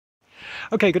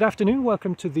Okay, good afternoon.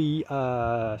 Welcome to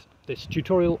this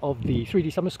tutorial of the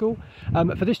 3D Summer School.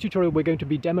 For this tutorial we're going to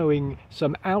be demoing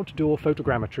some outdoor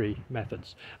photogrammetry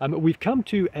methods. We've come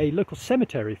to a local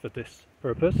cemetery for this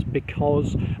purpose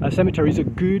because a cemetery is a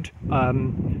good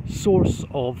source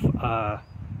of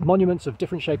monuments of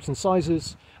different shapes and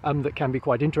sizes that can be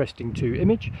quite interesting to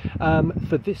image.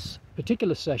 For this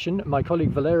particular session, my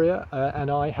colleague Valeria and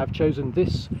I have chosen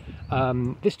this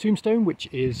tombstone, which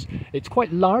it's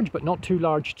quite large but not too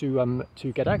large to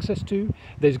get access to.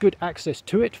 There's good access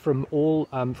to it from all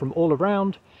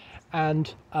around,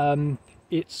 and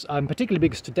it's particularly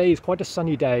because today is quite a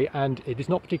sunny day and it is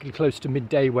not particularly close to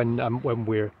midday when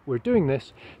we're doing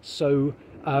this. So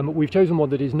we've chosen one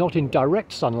that is not in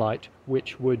direct sunlight,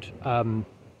 which would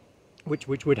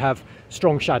have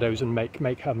strong shadows and make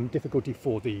difficulty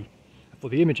for the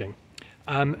imaging.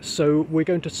 So we're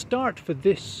going to start for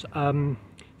this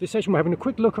session. We're having a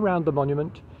quick look around the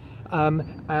monument,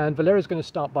 and Valeria's going to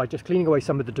start by just cleaning away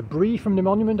some of the debris from the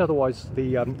monument. Otherwise,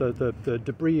 the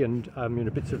debris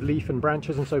and bits of leaf and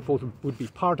branches and so forth would be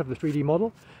part of the 3D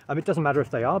model. It doesn't matter if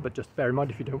they are, but just bear in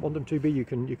mind if you don't want them to be, you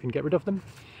can get rid of them.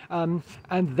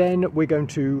 And then we're going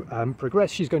to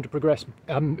progress. She's going to progress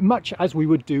much as we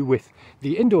would do with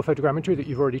the indoor photogrammetry that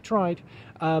you've already tried,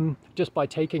 just by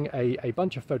taking a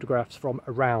bunch of photographs from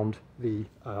around the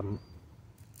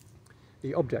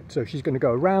object. So she's going to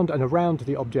go around and around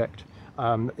the object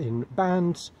in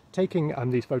bands, taking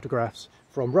these photographs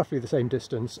from roughly the same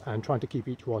distance and trying to keep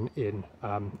each one in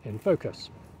focus.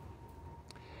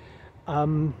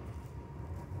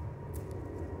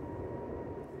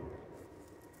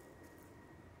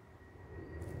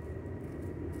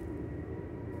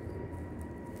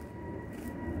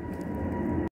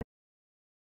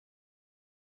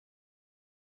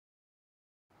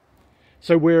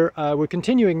 So we're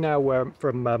continuing now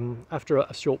from after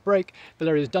a short break.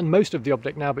 Valeria's done most of the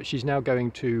object now, but she's now going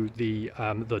to the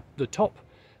top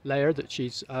layer that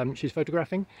she's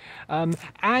photographing.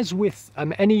 As with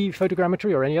any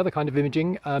photogrammetry or any other kind of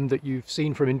imaging that you've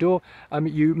seen from indoor,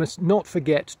 you must not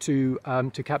forget to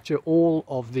capture all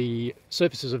of the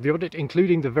surfaces of the object,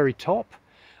 including the very top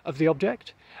of the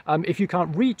object. If you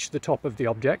can't reach the top of the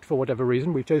object for whatever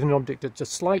reason, we've chosen an object that's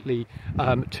just slightly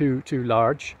too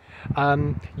large.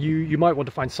 You might want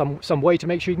to find some way to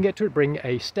make sure you can get to it. Bring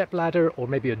a step ladder, or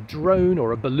maybe a drone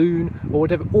or a balloon or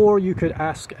whatever, or you could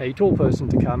ask a tall person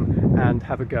to come and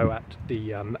have a go at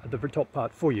the top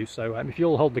part for you. So if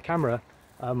you'll hold the camera,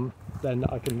 then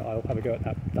I'll have a go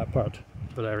at that part,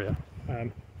 Valeria.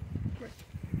 Great.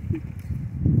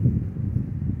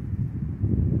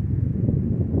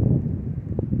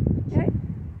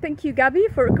 Thank you, Gabby,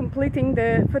 for completing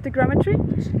the photogrammetry.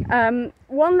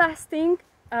 One last thing,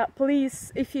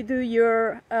 please, if you do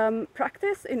your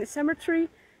practice in the cemetery,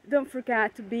 don't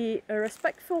forget to be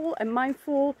respectful and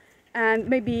mindful, and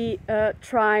maybe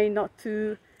try not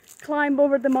to climb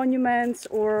over the monuments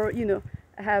or,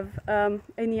 have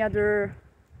any other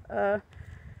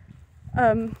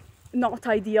not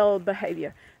ideal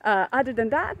behavior. Other than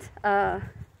that,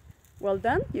 well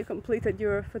done, you completed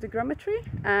your photogrammetry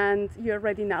and you're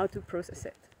ready now to process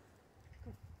it.